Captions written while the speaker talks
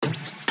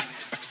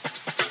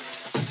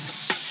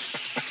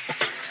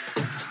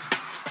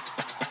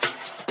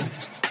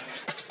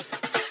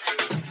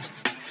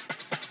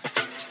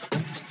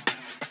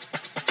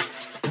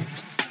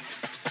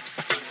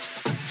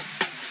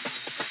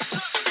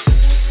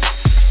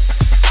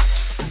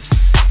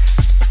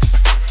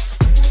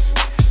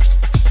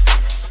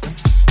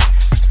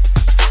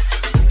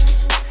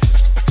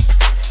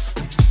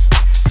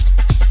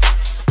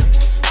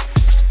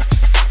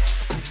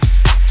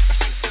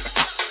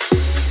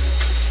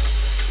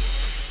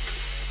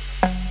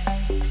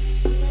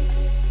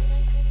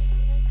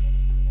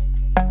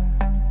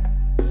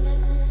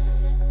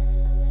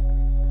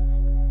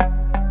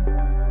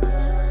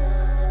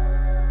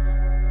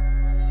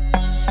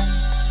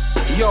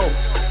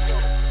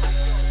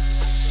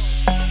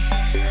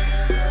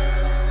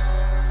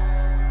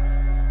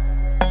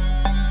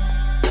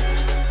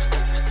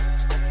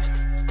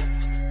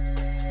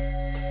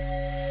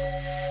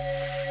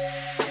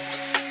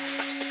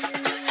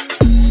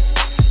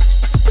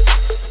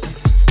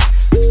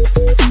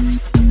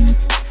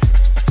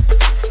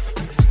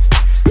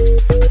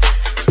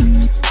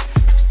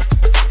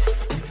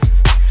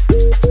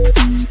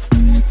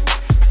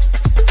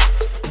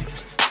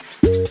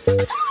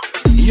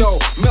Yo,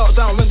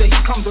 meltdown when the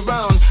heat comes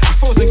around. The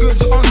frozen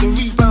goods are on the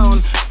rebound.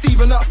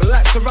 Steven up,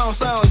 relax around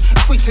sound.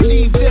 Free to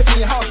leave,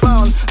 definitely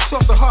housebound.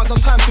 Soft the heart, no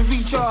time to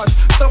recharge.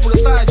 Double the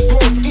size,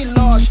 growth in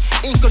large.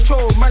 In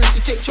control, manage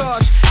to take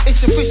charge.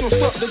 It's official,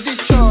 stop the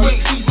discharge.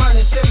 Wait, he's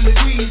 -7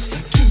 degrees.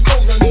 Too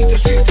cold, I need the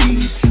strip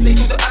tease. Lay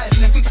through the ice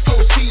and a fixed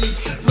slow speed.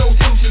 Low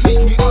temperature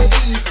make me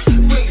unease.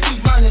 Wait,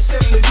 he's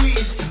 -7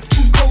 degrees.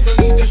 Too cold, I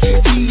need the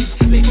strip tease.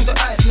 Lay through the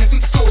ice and a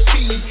fixed slow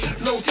speed.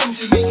 Low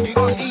temperature make me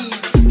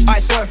unease.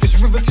 Ice surface,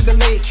 river to the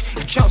lake.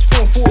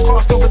 Transform,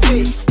 forecast,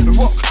 overtake. The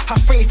rock,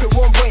 have faith, it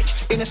won't break.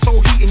 In a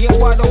soul heating, yet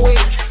wide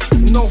awake.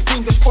 No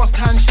fingers crossed,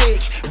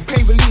 handshake.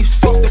 Pain relief,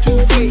 stop the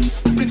toothache.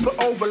 Flip it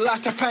over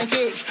like a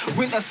pancake.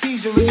 Winter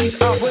season, release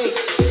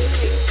outbreaks.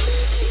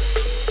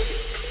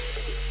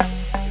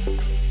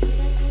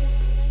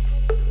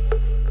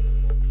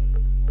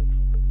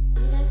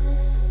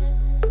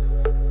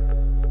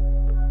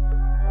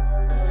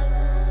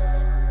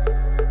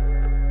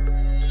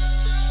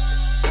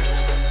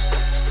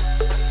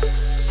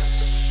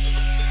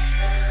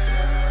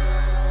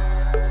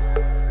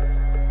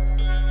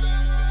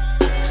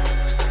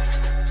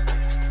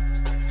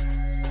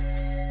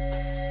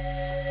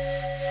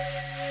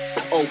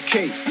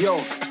 Okay, yo.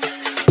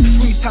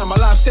 Freeze time, my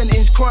life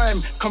sentence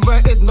crime.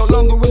 Converted, no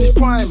longer in his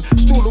prime.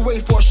 Stole away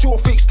for a short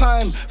fixed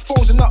time.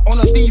 Frozen up on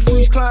a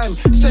D-freeze climb.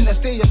 Center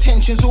stage,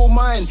 attention's all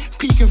mine.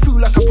 Peeking through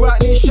like a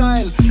brightness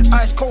shine.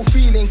 Ice cold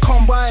feeling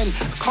combine.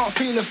 Can't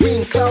feel a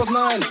thing, cloud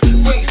nine.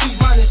 Wait, he's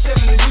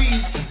 -7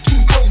 degrees.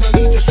 Too cold, I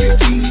need the strip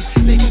tease.